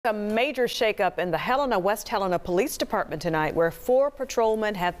A major shakeup in the Helena-West Helena Police Department tonight, where 4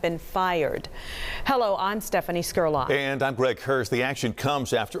 patrolmen have been fired. Hello, I'm Stephanie Skurlock. And I'm Greg Hurst. The action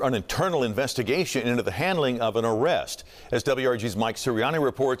comes after an internal investigation into the handling of an arrest. As WREG's Mike Sirianni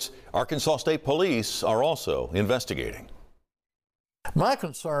reports, Arkansas State Police are also investigating. My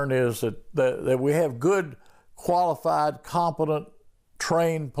concern is that we have good, qualified, competent,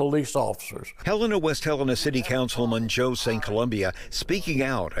 trained police officers. Helena-West Helena City Councilman Joe St. Columbia speaking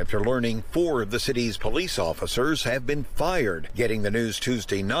out after learning 4 of the city's police officers have been fired, getting the news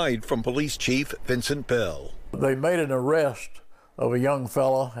Tuesday night from Police Chief Vincent Bell. They made an arrest of a young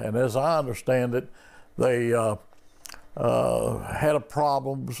fella, and as I understand it, they had a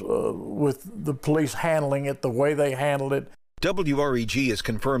problem with the police handling it the way they handled it. WREG has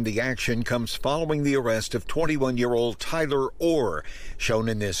confirmed the action comes following the arrest of 21-year-old Tyler Orr, shown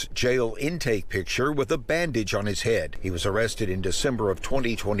in this jail intake picture with a bandage on his head. He was arrested in December of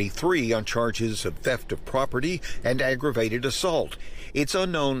 2023 on charges of theft of property and aggravated assault. It's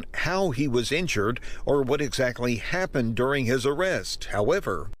unknown how he was injured or what exactly happened during his arrest.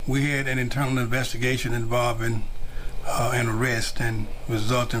 However, we had an internal investigation involving an arrest, and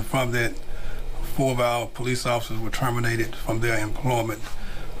resulting from that, 4 of our police officers were terminated from their employment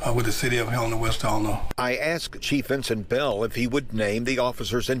with the city of Helena-West Helena. I asked Chief Vincent Bell if he would name the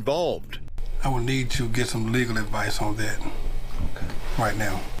officers involved. I would need to get some legal advice on that right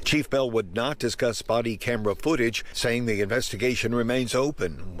now. Chief Bell would not discuss body camera footage, saying the investigation remains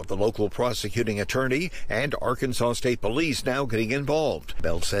open, with the local prosecuting attorney and Arkansas State Police now getting involved.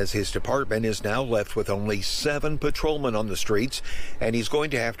 Bell says his department is now left with only 7 patrolmen on the streets, and he's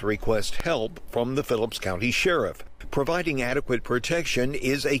going to have to request help from the Phillips County Sheriff. Providing adequate protection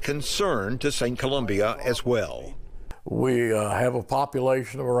is a concern to St. Columbia as well. We have a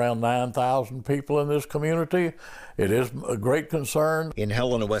population of around 9,000 people in this community. It is a great concern. In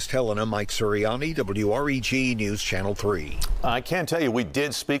Helena-West Helena, Mike Sirianni, WREG News Channel 3. I can tell you we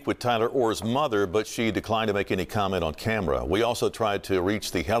did speak with Tyler Orr's mother, but she declined to make any comment on camera. We also tried to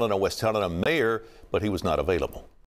reach the Helena-West Helena mayor, but he was not available.